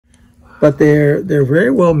But they're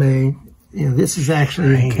very well made. You know, this is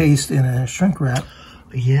actually encased in a shrink wrap.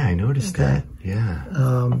 Yeah, I noticed that. Yeah.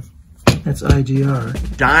 That's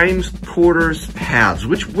IGR. Dimes, quarters, halves.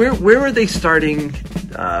 Where are they starting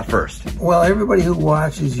first? Well, everybody who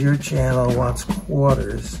watches your channel wants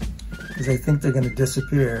quarters because they think they're going to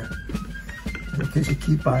disappear because you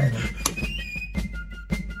keep buying them.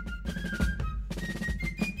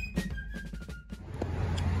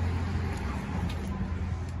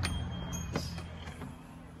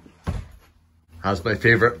 How's my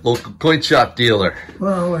favorite local coin shop dealer?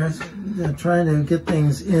 Well, we're trying to get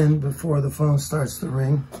things in before the phone starts to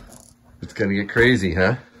ring. It's gonna get crazy,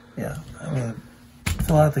 huh? Yeah, I'm gonna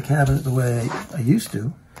fill out the cabinet the way I used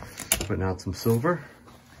to. Putting out some silver.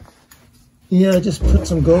 Yeah, I just put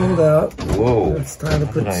some gold out. Whoa! It's time to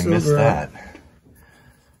put silver out. I missed that.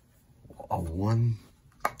 A 1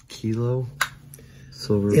 kilo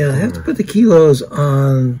silver. Yeah, I have to put the kilos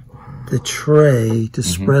on the tray to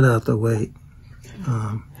spread out the weight.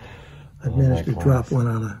 I managed to drop one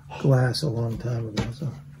on a glass a long time ago, so.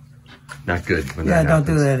 Not good when that happens.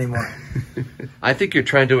 Don't do that anymore. I think you're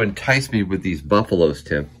trying to entice me with these buffaloes,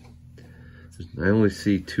 Tim. I only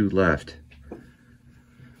see 2 left.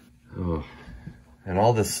 Oh, and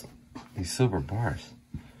all these silver bars.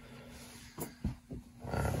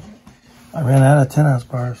 Wow. I ran out of 10-ounce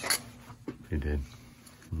bars. You did?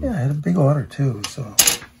 Yeah, I had a big order too, so.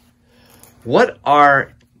 What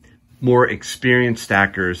are more experienced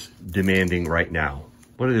stackers demanding right now?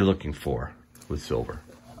 What are they looking for with silver?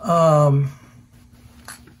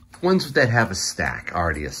 Ones that have a stack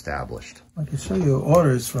already established. I can show you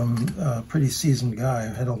orders from a pretty seasoned guy. I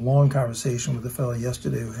had a long conversation with a fellow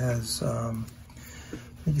yesterday who has, I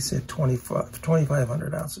think he said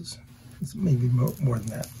 2,500 ounces. It's maybe more than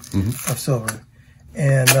that of silver.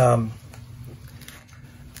 And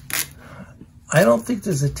I don't think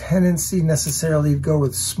there's a tendency necessarily to go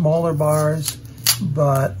with smaller bars,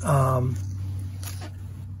 but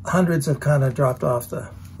hundreds have kind of dropped off the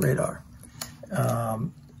radar.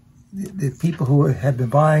 The people who have been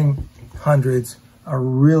buying hundreds are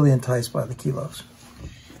really enticed by the kilos.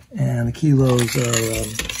 And the kilos are,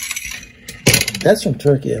 that's from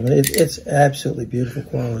Turkey. I mean, it's absolutely beautiful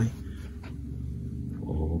quality.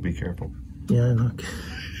 Oh, be careful. Yeah, I know.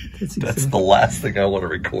 That's the last thing I want to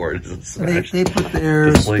record. They put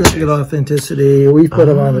their certificate of authenticity. We've put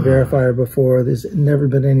them on the verifier before. There's never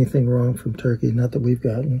been anything wrong from Turkey, not that we've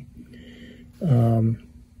gotten.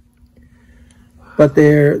 But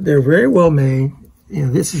they're very well made. You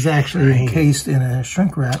know, this is actually encased in a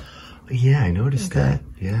shrink wrap. Yeah, I noticed that.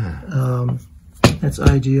 Yeah. That's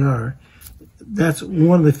IGR. That's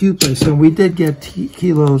one of the few places. So we did get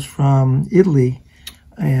kilos from Italy,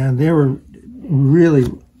 and they were really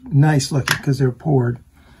nice looking because they're poured.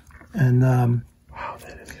 And, wow,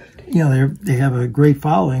 that is good. You know, they have a great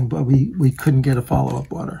following, but we couldn't get a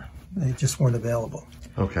follow-up order. They just weren't available.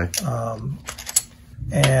 Okay.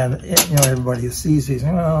 And, you know, everybody who sees these,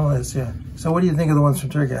 well, so what do you think of the ones from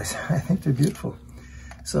Turkey? I think they're beautiful.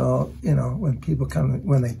 So, you know, when people come,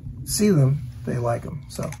 when they see them, they like them.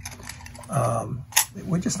 So,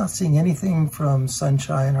 we're just not seeing anything from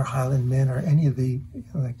Sunshine or Highland Mint or any of the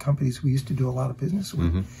companies we used to do a lot of business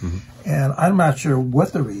with. And I'm not sure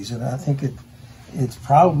what the reason. I think it's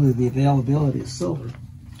probably the availability of silver.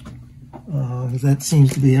 That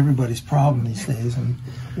seems to be everybody's problem these days, and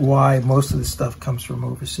why most of the stuff comes from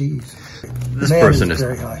overseas. This person is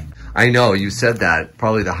very high. I know, you said that.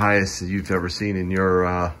 Probably the highest you've ever seen in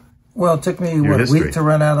your well, it took me, a week to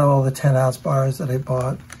run out of all the 10-ounce bars that I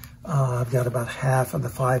bought. I've got about half of the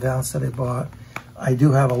 5-ounce that I bought. I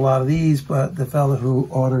do have a lot of these, but the fellow who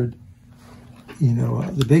ordered, you know,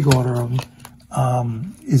 the big order of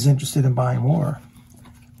them, is interested in buying more.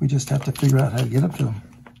 We just have to figure out how to get up to them.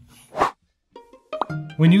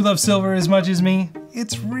 When you love silver as much as me,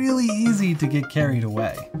 it's really easy to get carried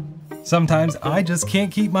away. Sometimes I just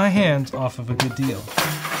can't keep my hands off of a good deal.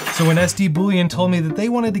 So when SD Bullion told me that they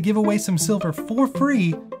wanted to give away some silver for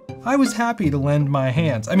free, I was happy to lend my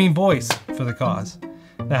voice for the cause.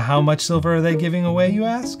 Now how much silver are they giving away, you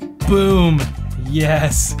ask? Boom!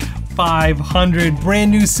 Yes! 500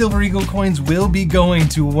 brand new Silver Eagle coins will be going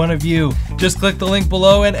to one of you. Just click the link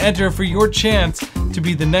below and enter for your chance to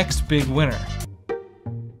be the next big winner.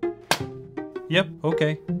 Yep,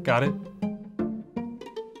 okay, got it.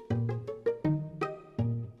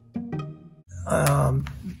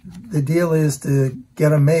 The deal is to get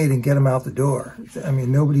them made and get them out the door. I mean,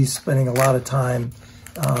 nobody's spending a lot of time,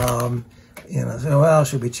 you know, saying, well,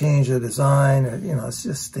 should we change the design? Or, you know, it's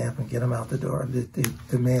just stamp and get them out the door. The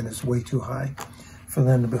demand is way too high for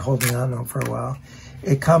them to be holding on to them for a while.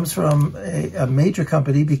 It comes from a major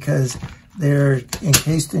company because they're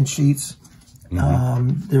encased in sheets.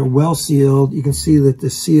 They're well sealed. You can see that the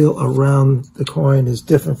seal around the coin is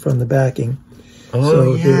different from the backing. Oh,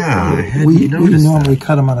 so yeah. We normally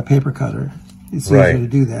cut them on a paper cutter. It's easier to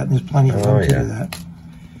do that. And there's plenty of room to do that.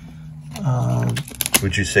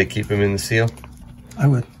 Would you say keep them in the seal? I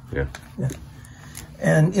would. Yeah.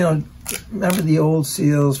 And, you know, remember the old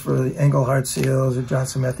seals for the Engelhard seals or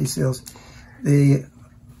Johnson Matthey seals? They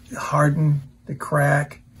harden, they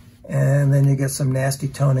crack, and then you get some nasty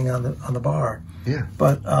toning on the bar. Yeah.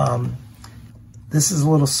 But this is a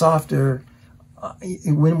little softer.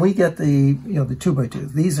 When we get the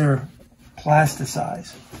 2x2, these are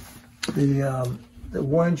plasticized. The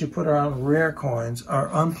ones you put on rare coins are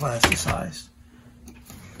unplasticized.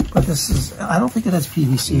 But this is, I don't think it has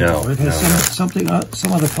PVC. No, it has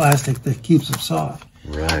some other plastic that keeps them soft.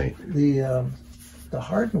 Right. The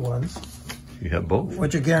hardened ones, you have both,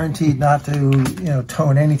 which are guaranteed not to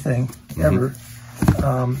tone anything ever.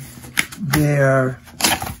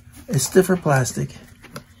 It's different plastic,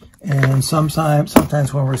 and sometimes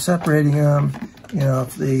when we're separating them,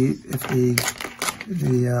 if the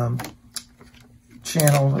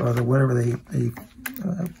channel or whatever they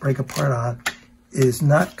break apart on is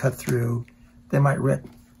not cut through, they might rip.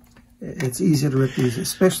 It's easy to rip these,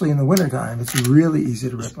 especially in the wintertime. It's really easy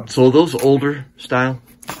to rip them. So are those older style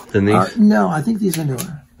than these? No, I think these are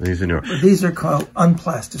newer. These are newer. But these are called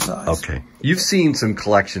unplasticized. Okay. You've seen some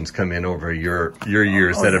collections come in over your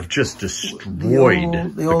years that have just destroyed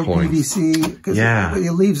the old coins. PVC, because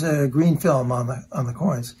it leaves a green film on the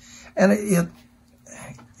coins. And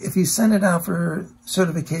if you send it out for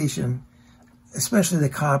certification, especially the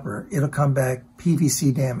copper, it'll come back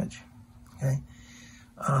PVC damage. Okay.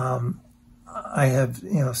 I have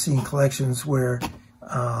seen collections where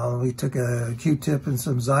we took a Q-tip and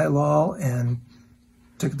some Xylol and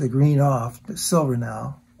took the green off. The silver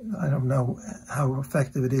now, I don't know how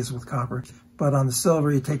effective it is with copper, but on the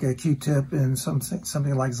silver you take a Q-tip and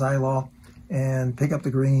something like Xylol and pick up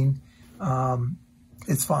the green.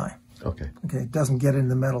 It's fine. Okay, it doesn't get in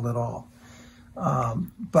the metal at all.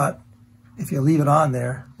 But if you leave it on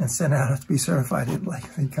there and send it out to be certified, it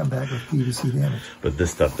likely come back with PVC damage. But this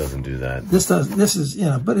stuff doesn't do that. This is,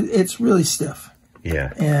 but it's really stiff.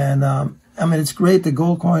 Yeah. And I mean, it's great. The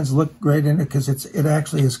gold coins look great in it because it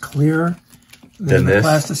actually is clearer than the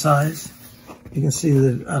plasticized. You can see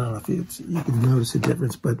that. I don't know if you can notice a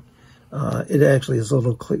difference, but it actually is a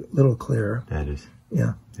little clearer. That is.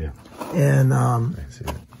 Yeah. Yeah. And I see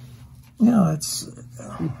that. It's.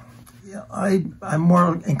 I'm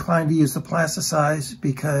more inclined to use the plasticized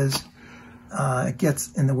because it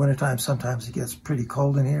gets, in the wintertime, sometimes it gets pretty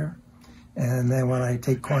cold in here. And then when I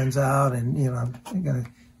take coins out and, I'm going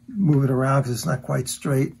to move it around because it's not quite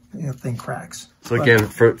straight, thing cracks. So again,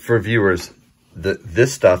 for viewers,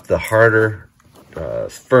 this stuff, the harder,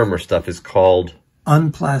 firmer stuff is called?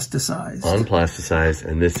 Unplasticized. Unplasticized,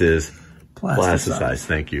 and this is plasticized.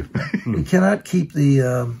 Thank you. You cannot keep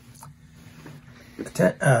the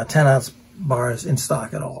 10-ounce bars in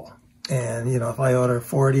stock at all. And, if I order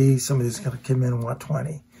 40, somebody's going to come in and want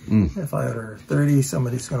 20. If I order 30,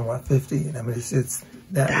 somebody's going to want 50. I mean, it's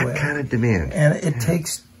that way. That kind of demand. And it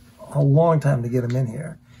takes a long time to get them in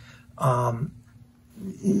here. One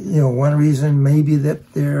reason maybe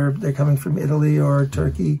that they're coming from Italy or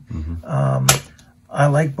Turkey. I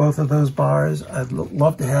like both of those bars. I'd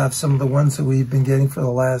love to have some of the ones that we've been getting for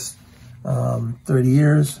the last 30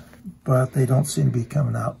 years. But they don't seem to be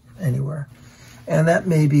coming out anywhere. And that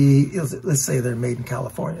may be, let's say they're made in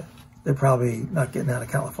California. They're probably not getting out of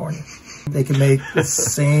California. They can make the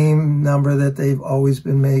same number that they've always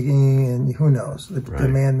been making, and who knows? The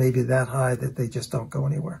demand may be that high that they just don't go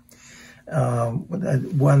anywhere.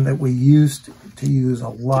 One that we used to use a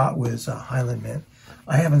lot was Highland Mint.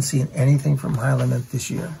 I haven't seen anything from Highland Mint this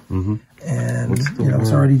year. And,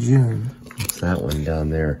 it's already June. What's that one down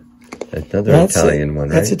there? Another Italian one,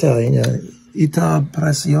 right? That's Italian, yeah. Ita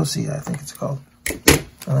Preziosi, I think it's called.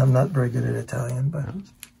 And I'm not very good at Italian, but...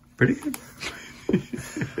 Pretty good.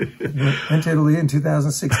 Went to Italy in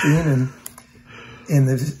 2016, and in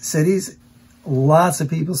the cities, lots of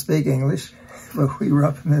people speak English, but we were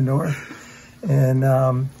up in the north. And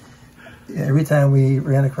every time we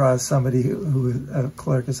ran across somebody who was a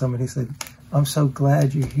clerk or somebody said, "I'm so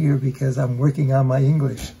glad you're here because I'm working on my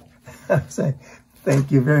English." I'm saying,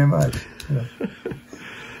 thank you very much.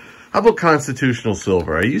 How about constitutional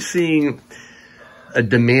silver? Are you seeing a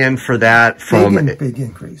demand for that from big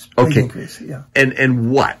increase? Okay. Big increase, yeah.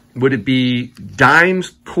 And what would it be?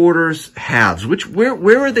 Dimes, quarters, halves?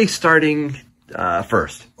 Where are they starting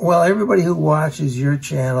first? Well, everybody who watches your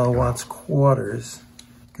channel wants quarters,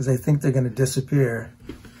 because they think they're going to disappear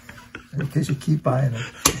because you keep buying them.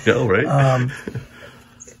 No, right?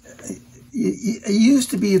 It used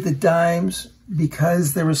to be the dimes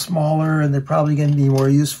because they were smaller and they're probably going to be more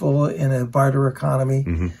useful in a barter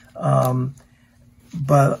economy.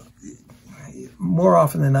 But more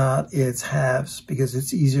often than not, it's halves because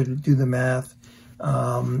it's easier to do the math.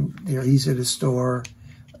 They're easier to store.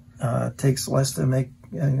 Takes less to make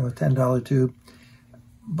a $10 tube.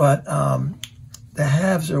 But the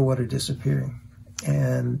halves are what are disappearing.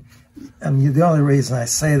 And I mean, the only reason I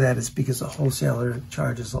say that is because the wholesaler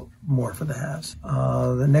charges more for the halves.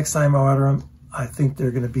 The next time I order them, I think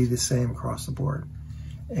they're going to be the same across the board.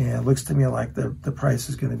 And it looks to me like the price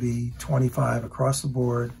is going to be $25 across the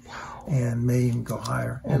board. Wow. And may even go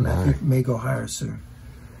higher. And I think it may go higher soon.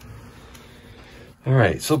 All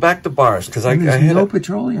right, so back to bars, because I there's had no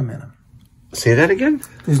petroleum in them. Say that again?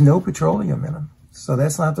 There's no petroleum in them. So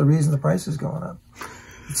that's not the reason the price is going up.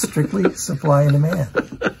 It's strictly supply and demand.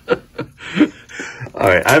 All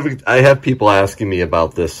right, I have people asking me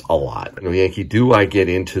about this a lot. Yankee, do I get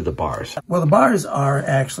into the bars? Well, the bars are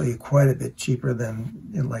actually quite a bit cheaper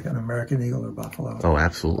than like an American Eagle or Buffalo. Oh,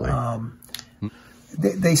 absolutely.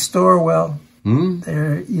 They store well.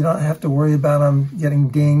 You don't have to worry about them getting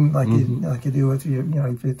dinged like you do with your,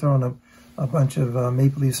 if you're throwing a bunch of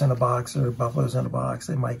maple leafs in a box or buffaloes in a box,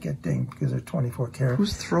 they might get dinged because they're 24 karat.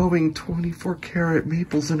 Who's throwing 24 karat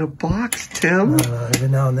maples in a box, Tim? Every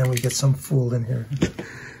now and then we get some fool in here.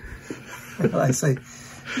 I say,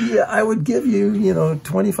 yeah, I would give you, $25 to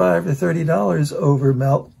 $30 over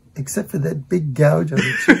melt, except for that big gouge on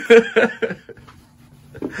the cheek.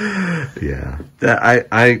 Yeah,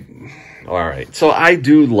 all right. So I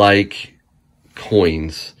do like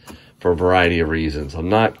coins for a variety of reasons. I'm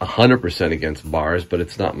not 100% against bars, but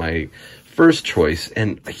it's not my first choice.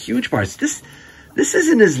 And a huge bars, this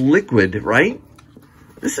isn't as liquid, right?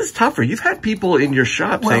 This is tougher. You've had people in your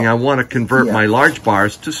shop saying, I want to convert my large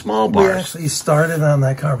bars to small bars. We actually started on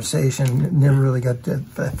that conversation, never really got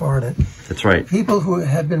that far in it. That's right. People who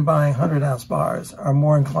have been buying 100-ounce bars are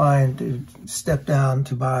more inclined to step down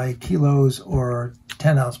to buy kilos or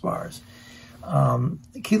 10-ounce bars.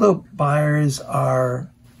 Kilo buyers are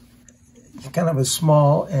kind of a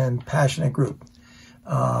small and passionate group.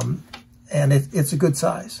 And it's a good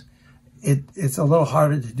size. It's a little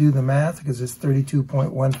harder to do the math because it's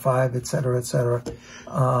 32.15, et cetera,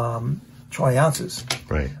 20 ounces.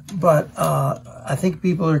 Right. But I think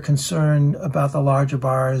people are concerned about the larger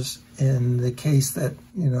bars in the case that,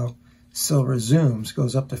 silver zooms,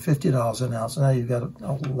 goes up to $50 an ounce. Now you've got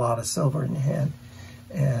a lot of silver in your hand.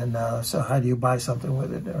 And so how do you buy something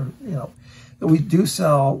with it? Or, we do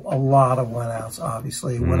sell a lot of 1 ounce,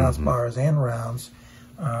 obviously. 1 ounce bars and rounds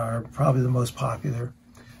are probably the most popular.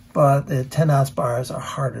 But the 10-ounce bars are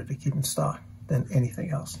harder to keep in stock than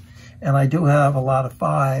anything else. And I do have a lot of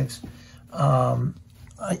 5s.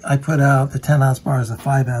 I put out the 10-ounce bars, the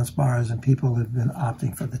 5-ounce bars, and people have been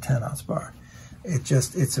opting for the 10-ounce bar.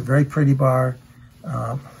 It's a very pretty bar.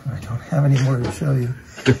 I don't have any more to show you.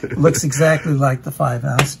 It looks exactly like the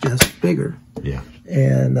 5-ounce, just bigger. Yeah.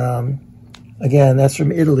 And again, that's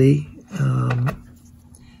from Italy.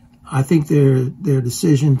 I think their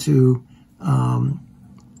decision to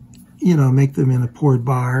make them in a poured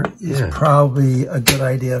bar is probably a good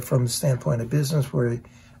idea from the standpoint of business, where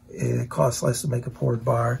it costs less to make a poured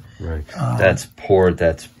bar. Right. That's poured,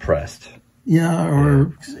 that's pressed. Yeah,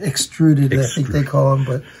 or extruded, I think they call them,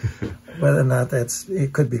 but whether or not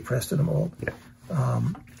it could be pressed in a mold. Yeah.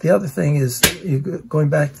 The other thing is, going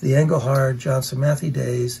back to the Engelhard Johnson Matthey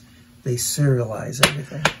days, they serialize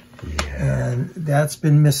everything. Yeah. And that's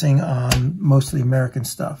been missing on most of the American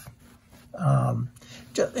stuff.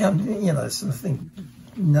 That's the thing.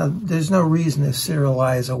 No, there's no reason to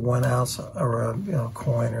serialize a 1 ounce or a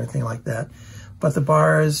coin or anything like that. But the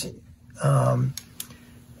bars,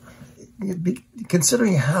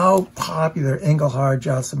 considering how popular Engelhard,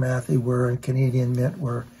 Johnson Matthey were and Canadian Mint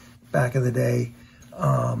were back in the day,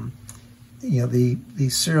 the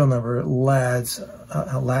serial number lends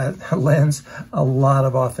a lot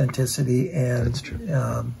of authenticity and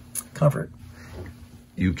comfort.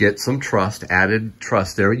 You get some added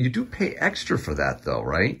trust there. You do pay extra for that, though,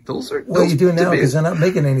 right? Well, you do now because they're not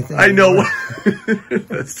making anything. I know.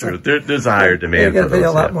 That's true. There's a higher demand. You're going to pay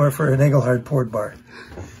a lot more for an Engelhard poured bar.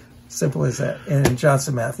 Simple as that. And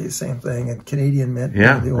Johnson Matthey, the same thing. And Canadian Mint,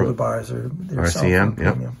 the older bars are RCM,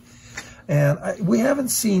 premium. And we haven't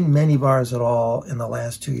seen many bars at all in the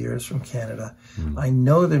last 2 years from Canada. I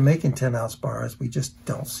know they're making 10-ounce bars. We just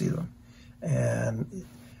don't see them. And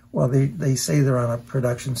well, they say they're on a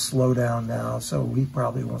production slowdown now, so we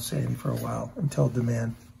probably won't see any for a while until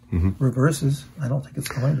demand reverses. I don't think it's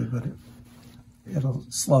going to, but it'll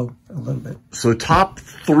slow a little bit. So top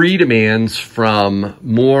 3 demands from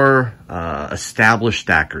more established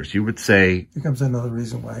stackers, you would say. Here comes another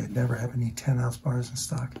reason why I never have any 10-ounce bars in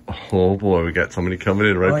stock. Oh boy, we got somebody coming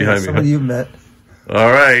in right behind me. Somebody you met.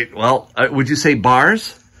 All right. Well, would you say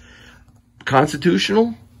bars?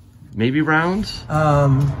 Constitutional? Maybe rounds?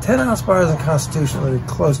 10-ounce bars and constitutional are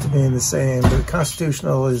close to being the same, but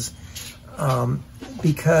constitutional is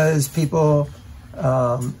because people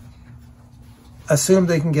assume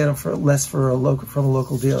they can get them for less from a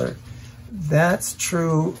local dealer. That's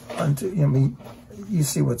true until, I mean, you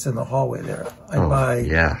see what's in the hallway there. I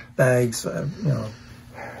buy bags,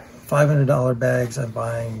 $500 bags. I'm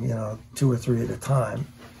buying, 2 or 3 at a time,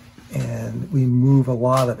 and we move a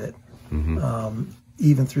lot of it,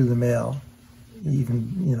 even through the mail,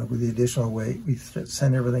 even, with the additional weight. We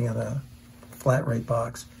send everything in a flat rate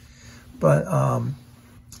box, but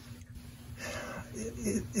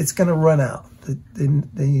it's going to run out.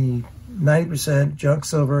 The 90% junk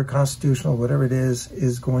silver, constitutional, whatever it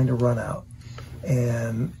is going to run out.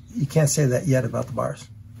 And you can't say that yet about the bars.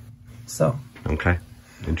 So. Okay.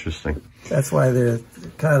 Interesting. That's why they're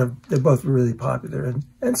both really popular.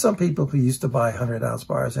 And some people who used to buy 100-ounce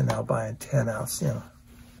bars are now buying 10-ounce,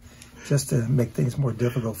 just to make things more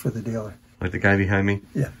difficult for the dealer. Like the guy behind me?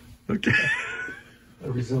 Yeah. Okay. I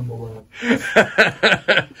resemble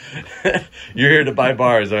that. You're here to buy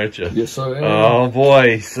bars, aren't you? Yes, I am. Oh,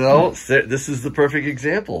 boy. So, this is the perfect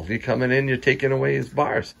example. If you're coming in, you're taking away his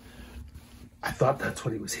bars. I thought that's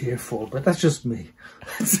what he was here for, but that's just me.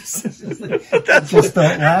 That just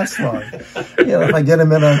don't last long. If I get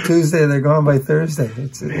them in on Tuesday, they're gone by Thursday.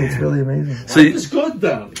 It's really amazing. So it's good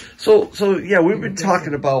then. So yeah, we've been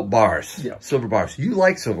talking about bars, yeah. Silver bars. You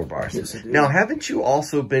like silver bars. Yes, I do. Now, haven't you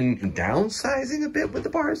also been downsizing a bit with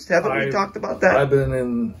the bars? Haven't we talked about that? I've been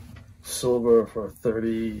in silver for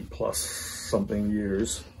 30 plus something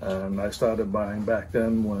years, and I started buying back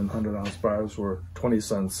then when 100-ounce bars were 20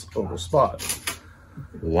 cents over spot.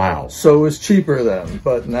 Wow. So it was cheaper then,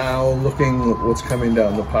 but now looking at what's coming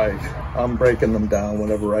down the pike, I'm breaking them down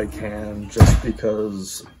whenever I can, just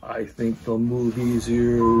because I think they'll move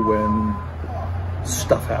easier when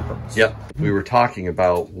stuff happens. Yep. We were talking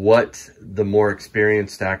about what the more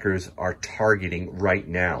experienced stackers are targeting right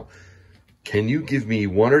now. Can you give me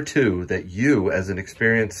 1 or 2 that you, as an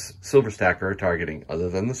experienced silver stacker, are targeting, other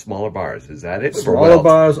than the smaller bars? Is that it? Smaller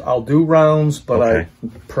bars, I'll do rounds, but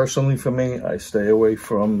personally for me, I stay away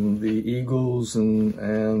from the Eagles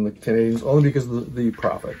and the Canadians, only because of the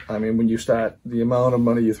profit. I mean, when you start, the amount of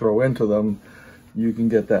money you throw into them, you can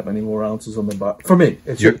get that many more ounces on the bar. For me,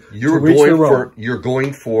 it's you're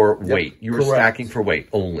going for weight. You were correct. Stacking for weight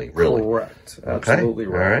only, really. Correct. Absolutely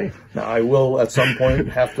right. right. All right. Now I will at some point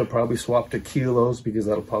have to probably swap to kilos because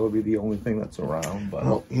that'll probably be the only thing that's around. But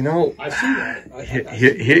well, I see that.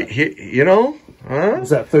 Huh? Was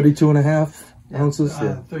that 32.5 ounces?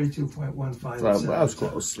 Yeah. 32.15. That was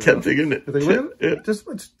close. Tempting, isn't it? I just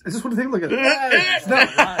want to take a look at it. It's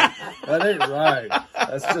not right. That ain't right.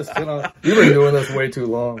 That's just, you've been doing this way too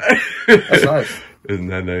long. That's nice. Isn't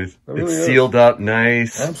that nice? Really it's sealed up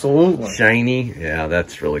nice. Absolutely. Shiny. Yeah,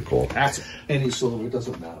 that's really cool. That's any silver. It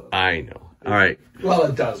doesn't matter. I know. All right. Well,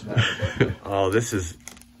 it does matter. Oh, this is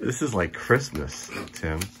like Christmas,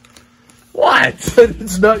 Tim. What?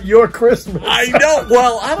 It's not your Christmas. I know.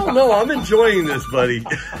 Well, I don't know. I'm enjoying this, buddy.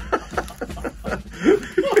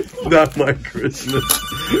 Not my Christmas.